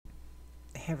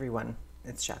Hey everyone,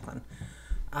 it's Jacqueline.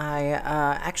 I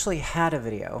actually had a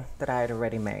video that I had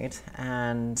already made,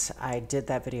 and I did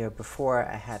that video before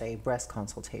I had a breast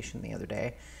consultation the other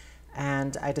day.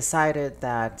 And I decided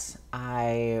that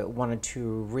I wanted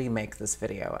to remake this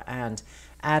video and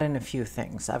add in a few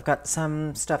things. I've got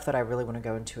some stuff that I really want to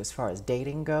go into as far as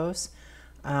dating goes,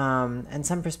 and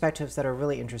some perspectives that are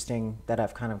really interesting that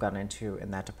I've kind of gotten into in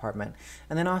that department.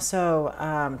 And then also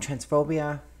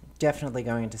transphobia, definitely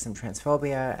going into some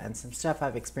transphobia and some stuff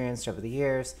I've experienced over the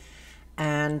years,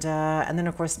 and then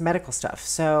of course medical stuff.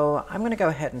 So I'm going to go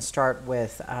ahead and start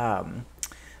with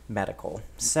medical.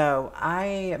 So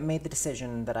I made the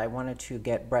decision that I wanted to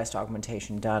get breast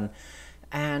augmentation done.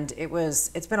 And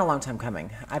it's been a long time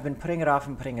coming. I've been putting it off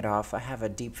and putting it off. I have a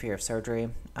deep fear of surgery.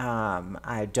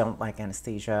 I don't like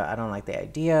anesthesia. I don't like the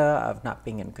idea of not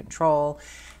being in control.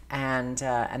 And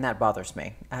that bothers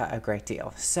me a great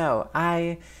deal. So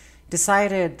I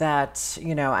decided that,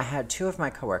 I had two of my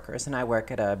coworkers, and I work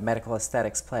at a medical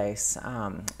aesthetics place,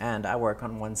 and I work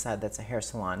on one side that's a hair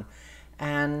salon.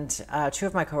 And two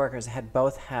of my coworkers had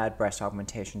both had breast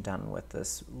augmentation done with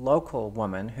this local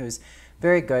woman who's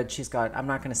very good. She's got, I'm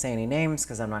not going to say any names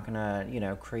because I'm not going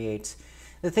to, create.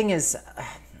 The thing is,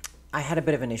 I had a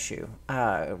bit of an issue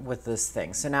with this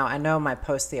thing. So now I know my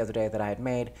post the other day that I had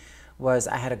made was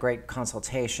I had a great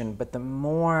consultation, but the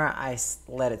more I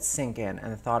let it sink in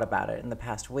and thought about it in the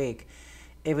past week,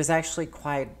 it was actually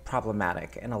quite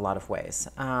problematic in a lot of ways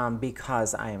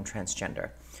because I am transgender.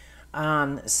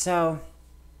 So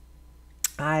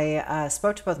I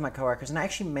spoke to both my coworkers, and I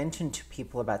actually mentioned to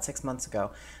people about 6 months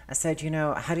ago, I said,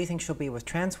 how do you think she'll be with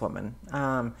trans women?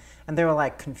 And they were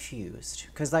like confused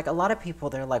because like a lot of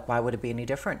people, they're like, why would it be any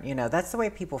different? That's the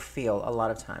way people feel a lot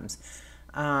of times.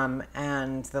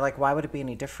 And they're like, why would it be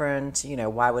any different?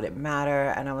 Why would it matter?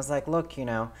 And I was like, look,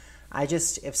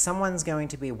 if someone's going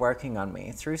to be working on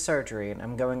me through surgery and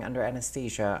I'm going under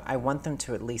anesthesia, I want them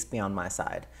to at least be on my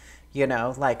side.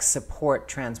 Like support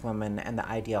trans women and the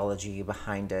ideology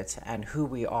behind it and who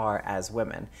we are as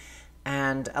women.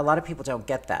 And a lot of people don't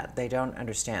get that. They don't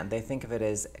understand. They think of it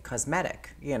as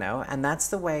cosmetic, and that's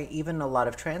the way even a lot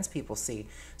of trans people see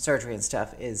surgery and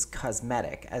stuff is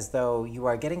cosmetic, as though you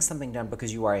are getting something done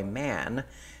because you are a man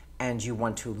and you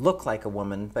want to look like a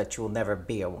woman, but you'll never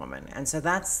be a woman. And so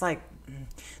that's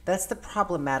the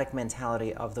problematic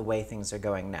mentality of the way things are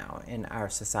going now in our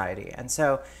society. And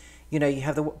so, you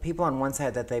have the people on one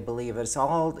side that they believe it's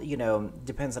all,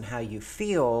 depends on how you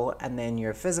feel, and then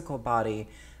your physical body,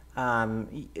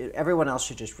 everyone else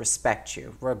should just respect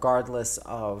you regardless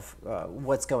of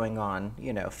what's going on,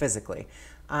 physically.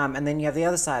 And then you have the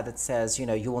other side that says,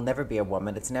 you will never be a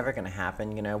woman. It's never going to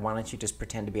happen. Why don't you just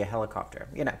pretend to be a helicopter?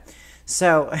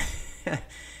 So,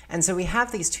 and so we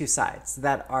have these two sides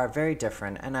that are very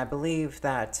different. And I believe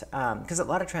that, because a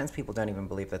lot of trans people don't even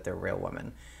believe that they're real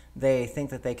women. They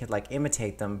think that they could like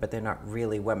imitate them, but they're not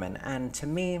really women. And to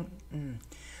me,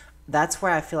 that's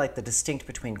where I feel like the distinct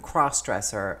between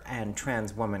cross-dresser and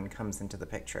trans woman comes into the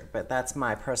picture. But that's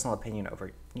my personal opinion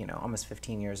over, almost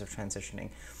 15 years of transitioning.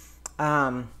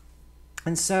 And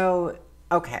so,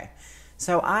 okay.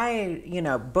 So I,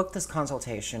 booked this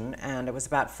consultation, and it was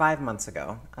about 5 months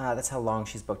ago. That's how long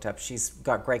she's booked up. She's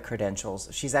got great credentials.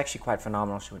 She's actually quite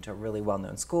phenomenal. She went to a really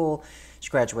well-known school. She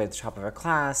graduated at the top of her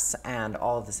class, and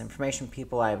all of this information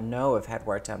people I know have had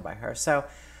work done by her. So,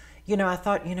 I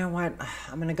thought, what,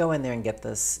 I'm going to go in there and get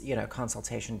this,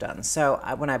 consultation done. So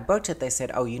when I booked it, they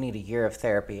said, oh, you need a year of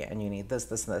therapy and you need this,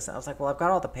 this, and this. And I was like, well, I've got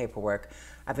all the paperwork.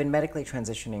 I've been medically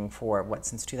transitioning for,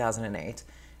 since 2008.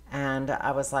 And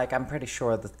I was like, I'm pretty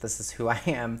sure that this is who I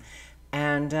am.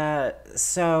 And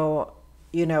so,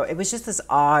 it was just this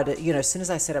odd, as soon as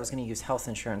I said I was going to use health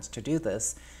insurance to do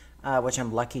this, which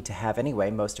I'm lucky to have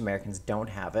anyway, most Americans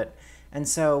don't have it. And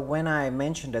so when I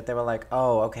mentioned it, they were like,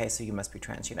 oh, okay, so you must be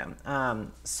trans,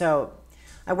 So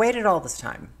I waited all this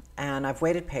time, and I've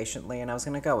waited patiently, and I was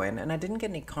going to go in, and I didn't get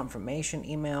any confirmation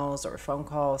emails or phone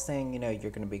calls saying, you're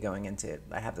going to be going into,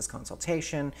 I have this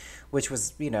consultation, which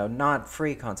was, not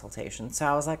free consultation. So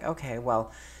I was like, okay,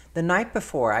 well, the night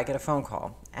before I get a phone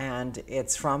call, and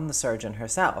it's from the surgeon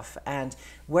herself. And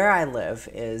where I live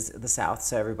is the South,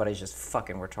 so everybody's just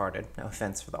fucking retarded. No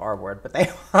offense for the R word, but they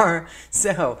are.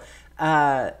 So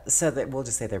that we'll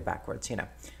just say they're backwards,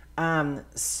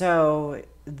 So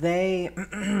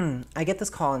I get this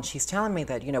call, and she's telling me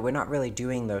that, we're not really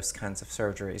doing those kinds of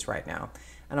surgeries right now.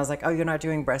 And I was like, oh, you're not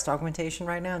doing breast augmentation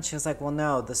right now? And she was like, well,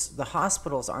 no, the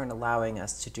hospitals aren't allowing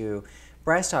us to do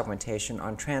breast augmentation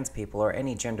on trans people or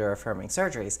any gender affirming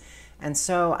surgeries. And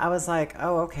so I was like,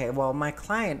 oh, okay, well, my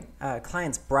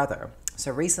client's brother.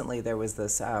 So recently there was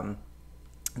this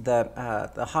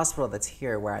the hospital that's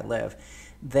here where I live,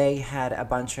 they had a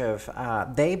bunch of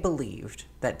they believed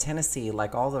that Tennessee,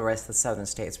 like all the rest of the southern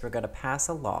states, were going to pass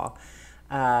a law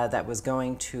that was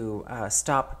going to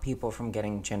stop people from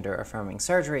getting gender affirming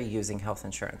surgery using health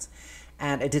insurance.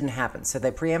 And it didn't happen. So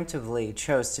they preemptively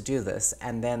chose to do this,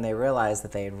 and then they realized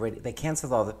that they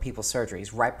canceled all the people's surgeries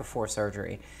right before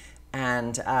surgery.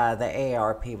 And the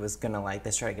AARP was going to, like, they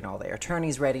started getting all their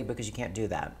attorneys ready because you can't do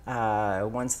that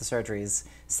once the surgery's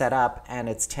set up, and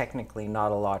it's technically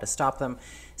not a law to stop them.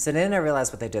 So then I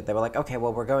realized what they did. They were like, okay,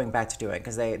 well, we're going back to do it,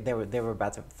 because they were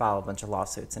about to file a bunch of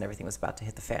lawsuits, and everything was about to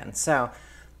hit the fan. So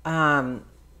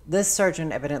this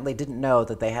surgeon evidently didn't know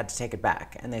that they had to take it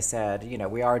back. And they said, you know,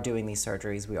 we are doing these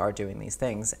surgeries, we are doing these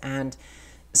things. And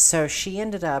so she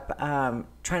ended up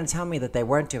trying to tell me that they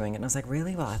weren't doing it. And I was like,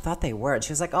 really? Well, I thought they were. And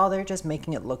she was like, oh, they're just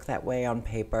making it look that way on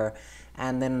paper.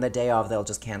 And then the day of, they'll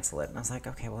just cancel it. And I was like,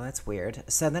 okay, well, that's weird.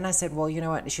 So then I said, well, you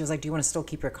know what? She was like, do you want to still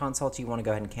keep your consult? Do you want to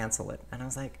go ahead and cancel it? And I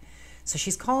was like, so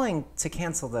she's calling to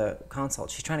cancel the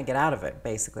consult. She's trying to get out of it,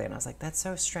 basically. And I was like, that's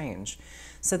so strange.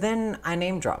 So then I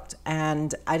name dropped.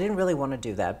 And I didn't really want to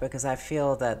do that because I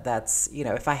feel that that's, you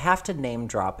know, if I have to name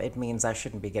drop, it means I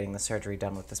shouldn't be getting the surgery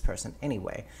done with this person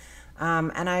anyway.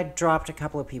 And I dropped a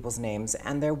couple of people's names,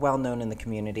 and they're well known in the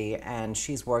community, and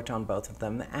she's worked on both of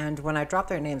them. And when I dropped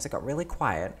their names, it got really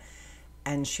quiet.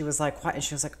 And she was like, what? And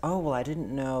she was like, oh, well, I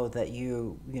didn't know that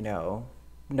you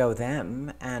know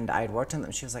them, and I'd worked on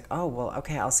them. She was like, oh, well,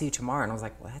 okay, I'll see you tomorrow. And I was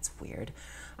like, well, that's weird.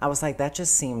 I was like, that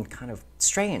just seemed kind of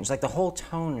strange. Like the whole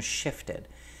tone shifted.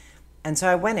 And so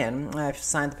I went in, I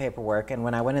signed the paperwork, and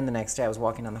when I went in the next day, I was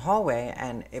walking down the hallway,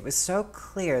 and it was so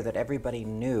clear that everybody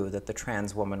knew that the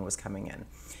trans woman was coming in.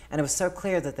 And it was so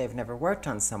clear that they've never worked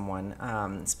on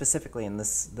someone, specifically in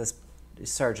this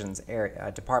surgeon's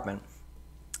area, department.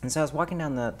 And so I was walking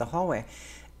down the hallway,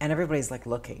 and everybody's like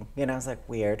looking, you know. I was like,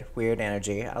 weird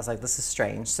energy. I was like, this is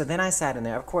strange. So then I sat in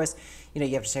there. Of course, you know,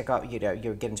 you have to take off, you know,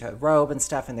 you get into a robe and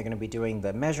stuff, and they're going to be doing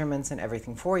the measurements and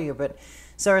everything for you. But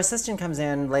so our assistant comes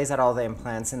in, lays out all the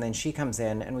implants, and then she comes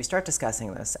in, and we start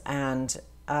discussing this. And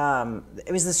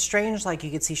it was this strange, like, you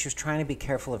could see she was trying to be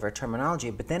careful of her terminology,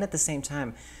 but then at the same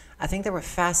time, I think they were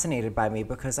fascinated by me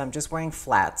because I'm just wearing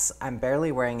flats. I'm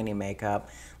barely wearing any makeup.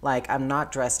 Like, I'm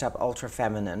not dressed up ultra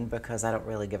feminine because I don't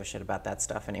really give a shit about that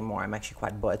stuff anymore. I'm actually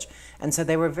quite butch. And so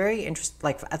they were very interested.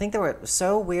 Like, I think they were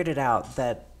so weirded out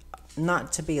that,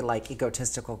 not to be like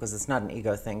egotistical because it's not an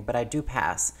ego thing, but I do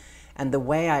pass. And the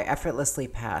way I effortlessly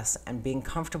pass and being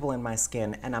comfortable in my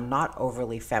skin, and I'm not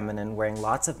overly feminine, wearing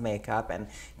lots of makeup and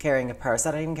carrying a purse.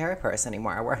 I don't even carry a purse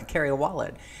anymore. I carry a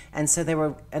wallet. And so they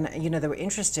were, and you know, they were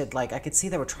interested. Like, I could see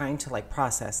they were trying to like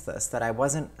process this, that I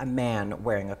wasn't a man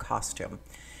wearing a costume.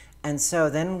 And so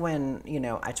then when, you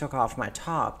know, I took off my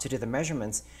top to do the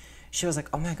measurements, she was like,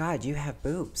 oh my God, you have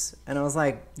boobs. And I was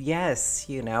like, yes,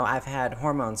 you know, I've had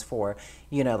hormones for,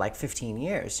 you know, like 15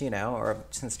 years, you know, or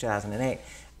since 2008.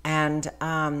 And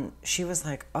she was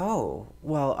like, oh,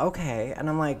 well, okay. And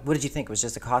I'm like, what did you think? It was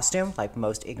just a costume? Like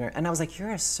most ignorant. And I was like,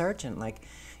 you're a surgeon. Like,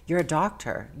 you're a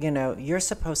doctor. You know, you're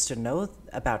supposed to know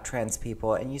about trans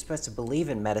people, and you're supposed to believe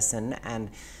in medicine and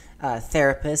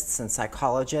therapists and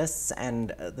psychologists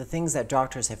and the things that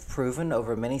doctors have proven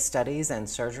over many studies and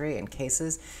surgery and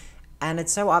cases. And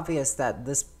it's so obvious that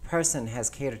this person has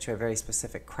catered to a very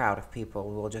specific crowd of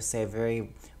people. We'll just say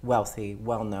very wealthy,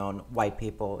 well-known white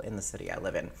people in the city I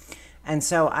live in. And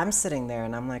so I'm sitting there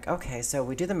and I'm like, okay, so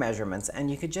we do the measurements,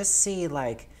 and you could just see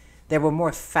like they were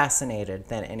more fascinated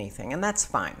than anything, and that's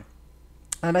fine.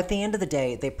 And at the end of the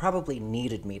day, they probably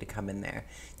needed me to come in there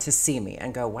to see me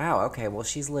and go, wow, okay, well,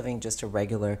 she's living just a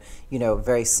regular, you know,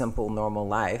 very simple, normal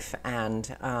life, and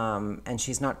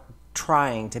she's not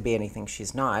trying to be anything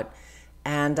she's not.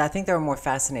 And I think they were more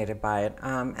fascinated by it.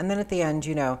 And then at the end,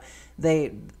 you know,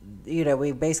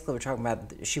 we basically were talking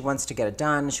about she wants to get it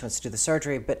done, she wants to do the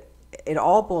surgery, but it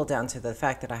all boiled down to the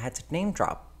fact that I had to name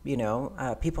drop, you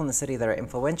know, people in the city that are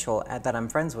influential, that I'm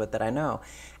friends with, that I know.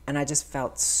 And I just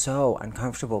felt so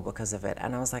uncomfortable because of it.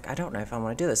 And I was like, I don't know if I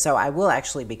want to do this. So I will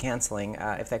actually be canceling.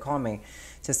 If they call me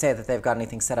to say that they've got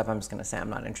anything set up, I'm just going to say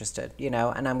I'm not interested, you know,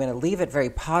 and I'm going to leave it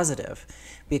very positive,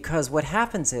 because what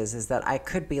happens is that I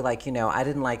could be like, you know, I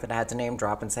didn't like that I had to name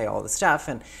drop and say all the stuff.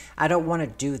 And I don't want to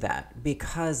do that,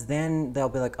 because then they'll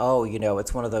be like, oh, you know,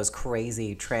 it's one of those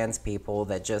crazy trans people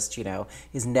that just, you know,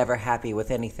 is never happy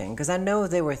with anything. Because I know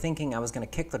they were thinking I was going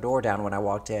to kick the door down when I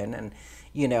walked in and,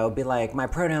 you know, be like, my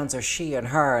pronouns are she and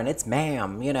her, and it's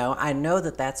ma'am, you know. I know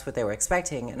that that's what they were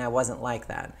expecting, and I wasn't like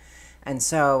that. And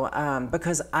so,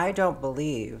 because I don't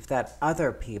believe that I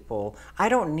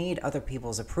don't need other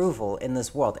people's approval in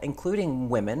this world, including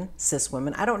women, cis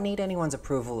women. I don't need anyone's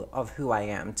approval of who I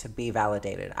am to be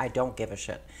validated. I don't give a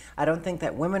shit. I don't think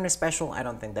that women are special. I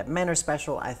don't think that men are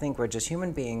special. I think we're just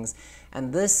human beings.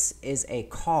 And this is a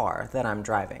car that I'm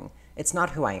driving. It's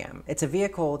not who I am. It's a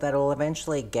vehicle that will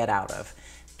eventually get out of.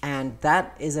 And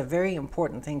that is a very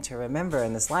important thing to remember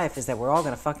in this life, is that we're all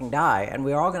going to fucking die. And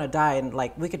we're all going to die. And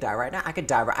like, we could die right now. I could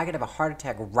die. I could have a heart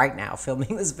attack right now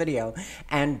filming this video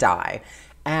and die.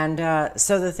 And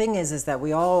so the thing is that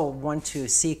we all want to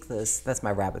seek this. That's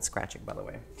my rabbit scratching, by the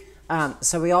way.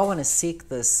 So we all want to seek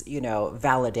this,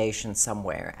 validation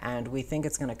somewhere. And we think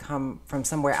it's going to come from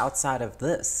somewhere outside of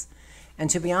this. And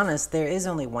to be honest, there is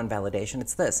only one validation.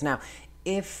 It's this. Now,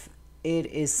 if it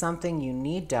is something you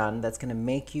need done that's going to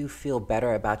make you feel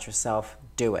better about yourself,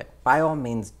 do it. By all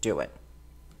means, do it.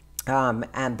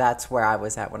 And that's where I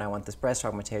was at when I went this breast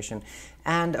augmentation.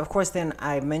 And of course, then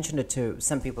I mentioned it to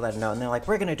some people that I know, and they're like,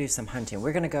 we're going to do some hunting.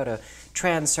 We're going to go to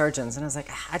trans surgeons. And I was like,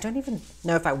 I don't even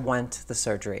know if I want the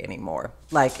surgery anymore.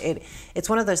 Like, it's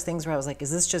one of those things where I was like,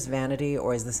 is this just vanity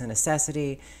or is this a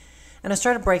necessity? And I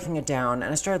started breaking it down,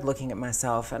 and I started looking at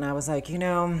myself, and I was like,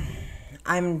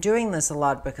 I'm doing this a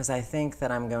lot because I think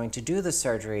that I'm going to do the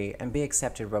surgery and be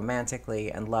accepted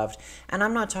romantically and loved. And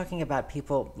I'm not talking about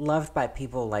people loved by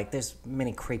people like, there's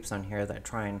many creeps on here that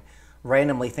try and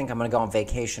randomly think I'm going to go on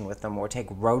vacation with them or take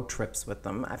road trips with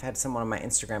them. I've had someone on my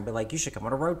Instagram be like, you should come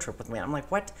on a road trip with me. I'm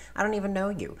like, what? I don't even know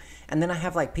you. And then I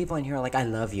have like people in here like, I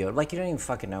love you. Like, you don't even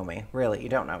fucking know me. Really, you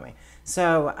don't know me.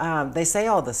 So they say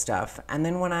all this stuff. And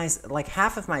then when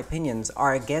half of my opinions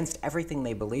are against everything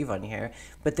they believe on here,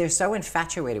 but they're so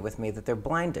infatuated with me that they're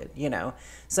blinded,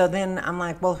 So then I'm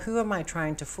like, well, who am I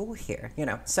trying to fool here?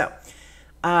 So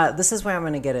this is where I'm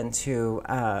going to get into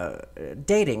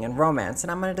dating and romance, and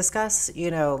I'm going to discuss,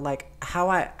 how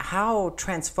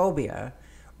transphobia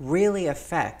really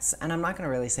affects, and I'm not going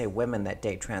to really say women that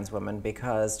date trans women,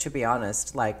 because to be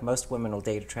honest, like, most women will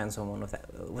date a trans woman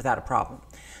without a problem.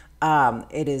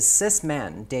 It is cis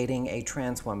men dating a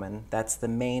trans woman that's the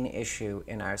main issue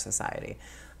in our society.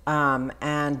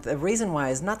 And the reason why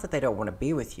is not that they don't want to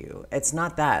be with you. It's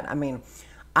not that. I mean,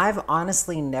 I've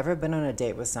honestly never been on a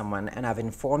date with someone and I've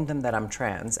informed them that I'm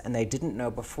trans and they didn't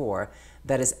know before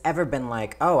that has ever been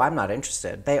like, oh, I'm not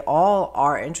interested. They all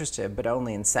are interested, but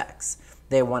only in sex.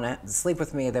 They want to sleep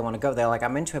with me. They want to go there. Like,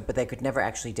 I'm into it, but they could never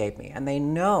actually date me. And they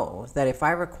know that if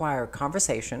I require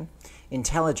conversation,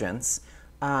 intelligence,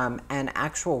 and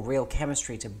actual real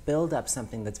chemistry to build up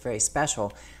something that's very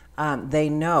special, they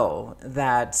know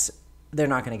that they're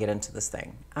not going to get into this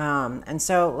thing. And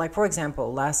so, like, for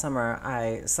example, last summer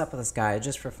I slept with this guy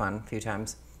just for fun a few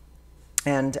times.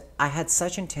 And I had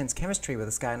such intense chemistry with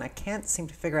this guy, and I can't seem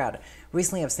to figure out.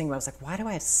 Recently I was thinking, I was like, why do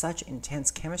I have such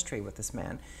intense chemistry with this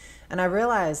man? And I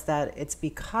realized that it's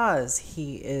because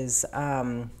he is...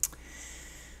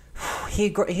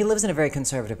 He lives in a very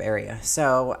conservative area.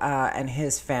 So, and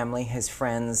his family, his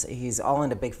friends, he's all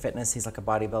into big fitness. He's like a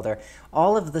bodybuilder.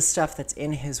 All of the stuff that's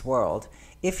in his world,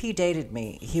 if he dated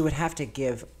me, he would have to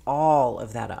give all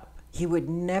of that up. He would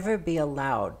never be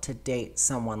allowed to date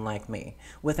someone like me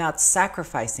without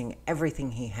sacrificing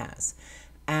everything he has.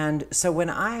 And so when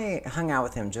I hung out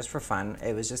with him just for fun,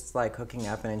 it was just like hooking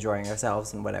up and enjoying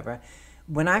ourselves and whatever.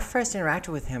 When I first interacted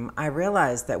with him, I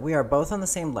realized that we are both on the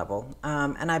same level.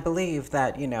 And I believe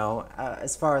that,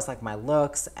 as far as like my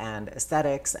looks and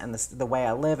aesthetics and the way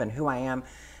I live and who I am,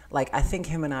 like, I think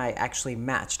him and I actually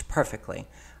matched perfectly.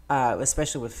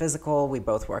 Especially with physical, we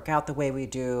both work out the way we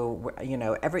do.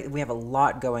 We have a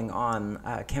lot going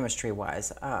on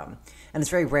chemistry-wise, and it's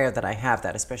very rare that I have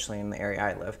that, especially in the area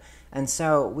I live. And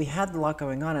so we had a lot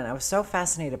going on, and I was so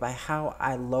fascinated by how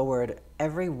I lowered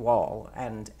every wall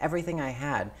and everything I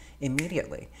had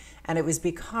immediately. And it was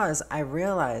because I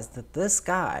realized that this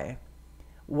guy,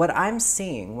 what I'm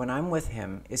seeing when I'm with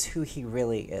him is who he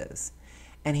really is,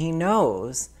 and he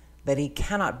knows that he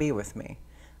cannot be with me.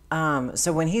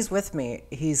 So when he's with me,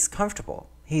 he's comfortable.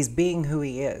 He's being who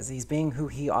he is. He's being who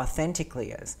he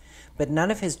authentically is. But none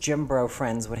of his gym bro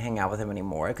friends would hang out with him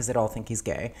anymore because they'd all think he's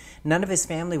gay. None of his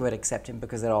family would accept him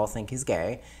because they'd all think he's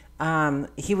gay.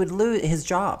 He would lose his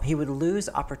job. He would lose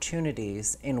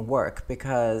opportunities in work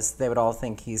because they would all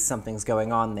think something's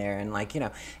going on there. And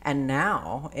and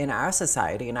now in our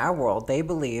society, in our world, they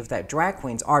believe that drag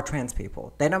queens are trans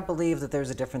people. They don't believe that there's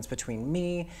a difference between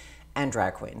me and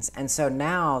drag queens. And so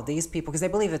now these people, because they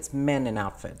believe it's men in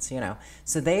outfits,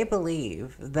 so they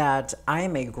believe that I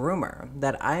am a groomer,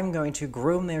 that I'm going to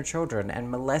groom their children and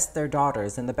molest their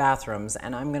daughters in the bathrooms,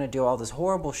 and I'm going to do all this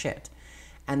horrible shit.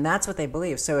 And that's what they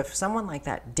believe. So if someone like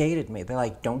that dated me, they're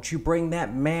like, don't you bring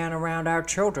that man around our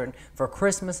children for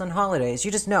Christmas and holidays.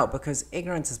 You just know, because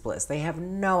ignorance is bliss. They have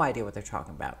no idea what they're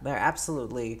talking about. They're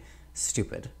absolutely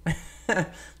stupid.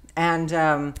 and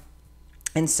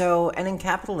and in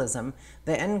capitalism,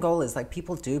 the end goal is like,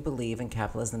 people do believe in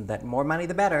capitalism that more money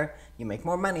the better. You make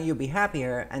more money, you'll be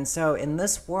happier. And so in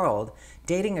this world,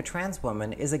 dating a trans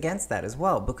woman is against that as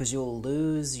well, because you'll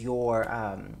lose your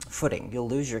footing. You'll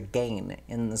lose your gain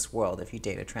in this world if you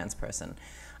date a trans person.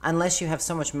 Unless you have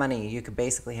so much money, you could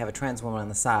basically have a trans woman on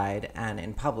the side, and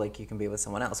in public you can be with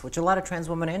someone else, which a lot of trans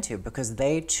women are into, because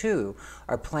they too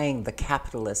are playing the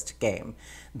capitalist game.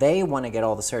 They want to get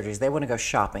all the surgeries. They want to go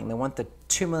shopping. They want the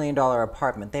 $2 million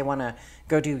apartment. They want to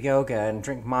go do yoga and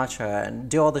drink matcha and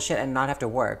do all the shit and not have to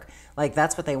work. Like,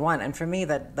 that's what they want. And for me,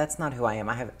 that's not who I am.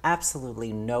 I have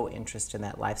absolutely no interest in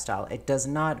that lifestyle. It does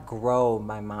not grow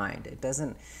my mind. It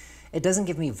doesn't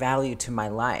give me value to my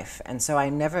life. And so I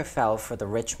never fell for the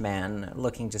rich man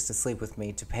looking just to sleep with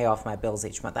me to pay off my bills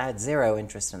each month. I had zero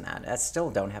interest in that. I still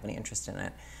don't have any interest in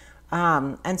it.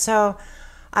 And so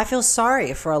I feel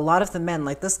sorry for a lot of the men.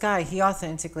 Like, this guy, he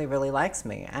authentically really likes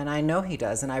me. And I know he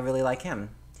does, and I really like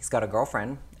him. He's got a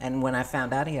girlfriend. And when I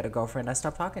found out he had a girlfriend, I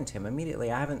stopped talking to him immediately.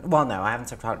 I haven't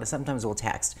stopped talking to him. Sometimes we'll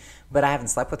text. But I haven't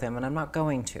slept with him, and I'm not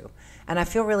going to. And I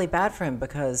feel really bad for him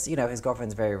because, his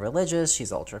girlfriend's very religious.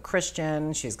 She's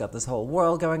ultra-Christian. She's got this whole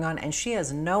world going on. And she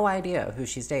has no idea who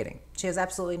she's dating. She has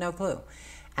absolutely no clue.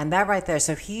 And that right there,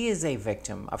 so he is a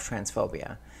victim of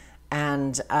transphobia.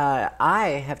 And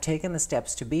I have taken the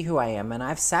steps to be who I am, and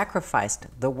I've sacrificed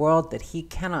the world that he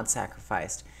cannot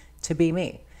sacrifice to be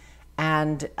me.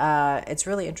 And it's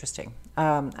really interesting.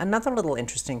 Another little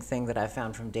interesting thing that I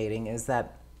found from dating is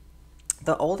that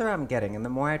the older I'm getting and the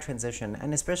more I transition,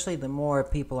 and especially the more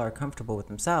people are comfortable with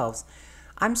themselves,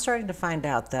 I'm starting to find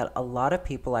out that a lot of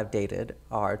people I've dated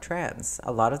are trans.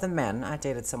 A lot of the men, I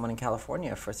dated someone in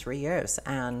California for 3 years,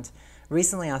 and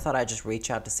recently I thought I'd just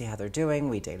reach out to see how they're doing.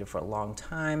 We dated for a long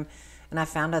time, and I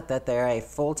found out that they're a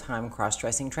full-time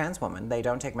cross-dressing trans woman. They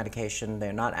don't take medication.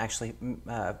 They're not actually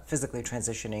physically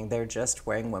transitioning. They're just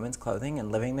wearing women's clothing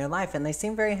and living their life, and they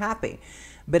seem very happy.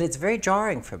 But it's very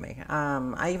jarring for me.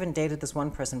 I even dated this one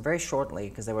person very shortly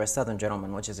because they were a Southern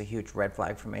gentleman, which is a huge red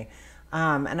flag for me.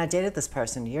 And I dated this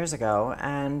person years ago,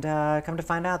 and come to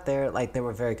find out they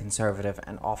were very conservative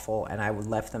and awful, and I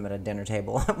left them at a dinner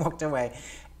table and walked away.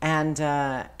 And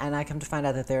I come to find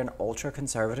out that they're an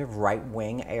ultra-conservative,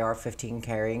 right-wing, AR-15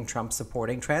 carrying,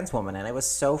 Trump-supporting trans woman. And it was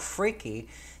so freaky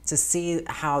to see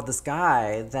how this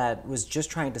guy that was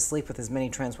just trying to sleep with as many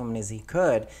trans women as he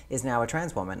could is now a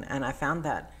trans woman. And I found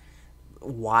that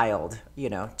wild,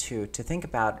 to think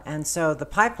about. And so the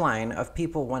pipeline of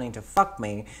people wanting to fuck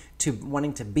me to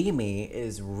wanting to be me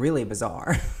is really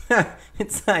bizarre.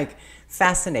 It's like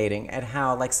fascinating at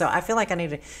how, so I feel like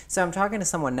so I'm talking to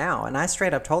someone now, and I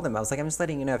straight up told them, I was like, I'm just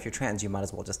letting you know, if you're trans, you might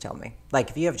as well just tell me.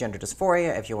 Like, if you have gender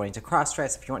dysphoria, if you're wanting to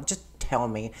cross-dress, if you want, just tell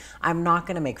me. I'm not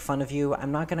going to make fun of you.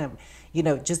 I'm not going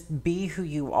to, just be who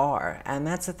you are. And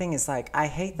that's the thing, is like, I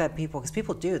hate that because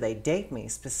people they date me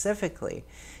specifically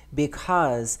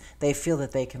because they feel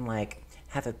that they can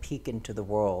have a peek into the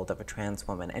world of a trans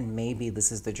woman, and maybe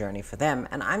this is the journey for them,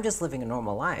 and I'm just living a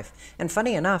normal life. And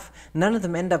funny enough, none of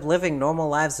them end up living normal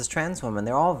lives as trans women.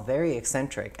 They're all very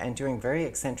eccentric and doing very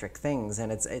eccentric things, and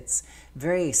it's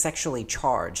very sexually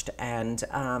charged, and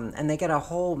they get a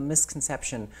whole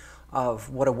misconception of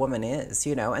what a woman is,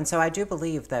 And so I do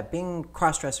believe that being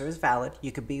cross-dresser is valid.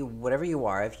 You could be whatever you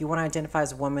are. If you want to identify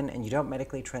as a woman and you don't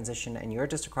medically transition and you're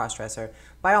just a cross-dresser,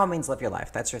 by all means, live your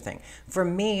life. That's your thing. For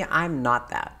me, I'm not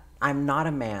that. I'm not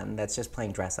a man that's just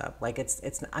playing dress up.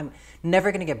 I'm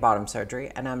never going to get bottom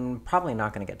surgery, and I'm probably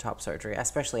not going to get top surgery,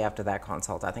 especially after that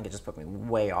consult. I think it just put me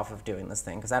way off of doing this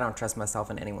thing because I don't trust myself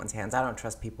in anyone's hands. I don't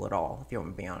trust people at all, if you want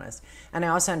me to be honest. And I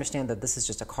also understand that this is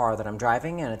just a car that I'm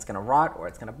driving, and it's going to rot or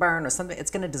it's going to burn or something.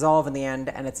 It's going to dissolve in the end,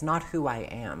 and it's not who I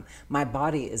am. My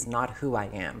body is not who I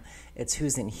am. It's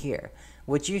who's in here.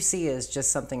 What you see is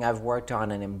just something I've worked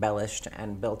on and embellished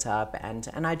and built up, and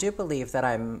I do believe that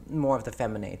I'm more of the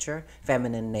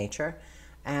feminine nature,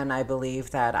 and I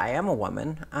believe that I am a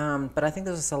woman, but I think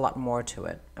there's just a lot more to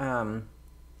it. And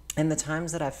the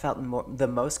times that I've felt the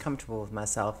most comfortable with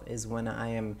myself is when I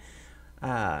am,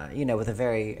 with a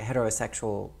very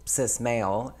heterosexual cis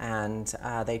male, and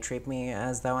they treat me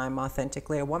as though I'm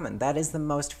authentically a woman. That is the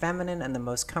most feminine and the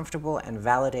most comfortable and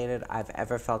validated I've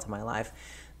ever felt in my life.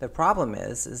 The problem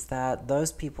is that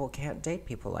those people can't date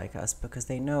people like us because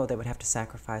they know they would have to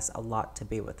sacrifice a lot to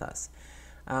be with us.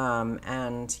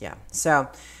 So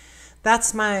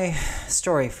that's my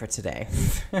story for today.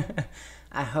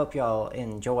 I hope y'all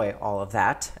enjoy all of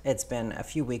that. It's been a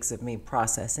few weeks of me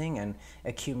processing and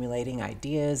accumulating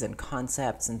ideas and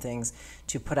concepts and things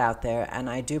to put out there. And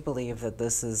I do believe that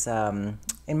this is, in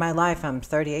my life, I'm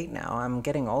 38 now. I'm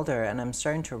getting older and I'm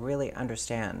starting to really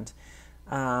understand.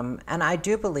 And I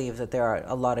do believe that there are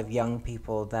a lot of young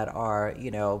people that are,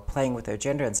 playing with their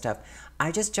gender and stuff.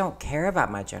 I just don't care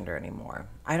about my gender anymore.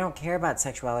 I don't care about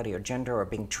sexuality or gender or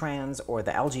being trans or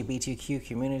the LGBTQ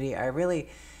community.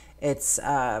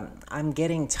 I'm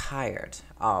getting tired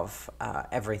of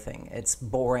everything. It's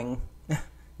boring,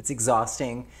 it's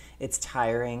exhausting, it's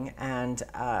tiring, and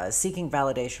seeking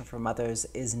validation from others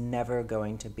is never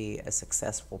going to be a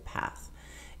successful path.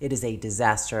 It is a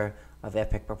disaster of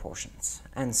epic proportions.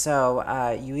 And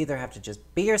so you either have to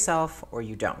just be yourself or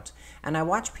you don't. And I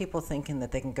watch people thinking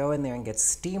that they can go in there and get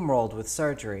steamrolled with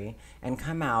surgery and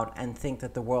come out and think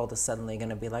that the world is suddenly going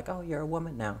to be like, oh, you're a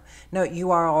woman now. No,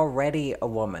 you are already a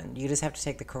woman. You just have to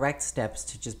take the correct steps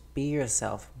to just be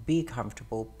yourself, be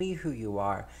comfortable, be who you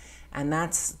are. And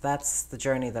that's the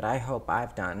journey that I hope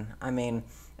I've done. I mean,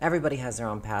 everybody has their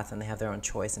own path and they have their own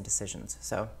choice and decisions.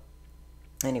 So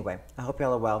anyway, I hope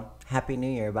y'all are well. Happy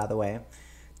New Year, by the way.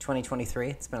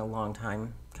 2023. It's been a long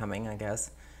time coming, I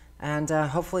guess. And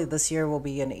hopefully this year will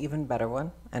be an even better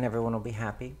one, and everyone will be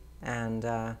happy. And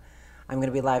I'm going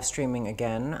to be live streaming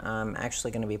again. I'm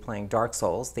actually going to be playing Dark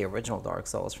Souls, the original Dark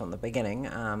Souls from the beginning,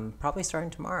 probably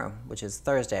starting tomorrow, which is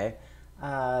Thursday, the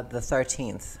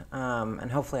 13th.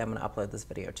 And hopefully I'm going to upload this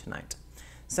video tonight.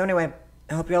 So anyway,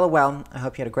 I hope you all are well. I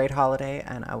hope you had a great holiday,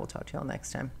 and I will talk to you all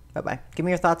next time. Bye-bye. Give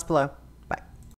me your thoughts below.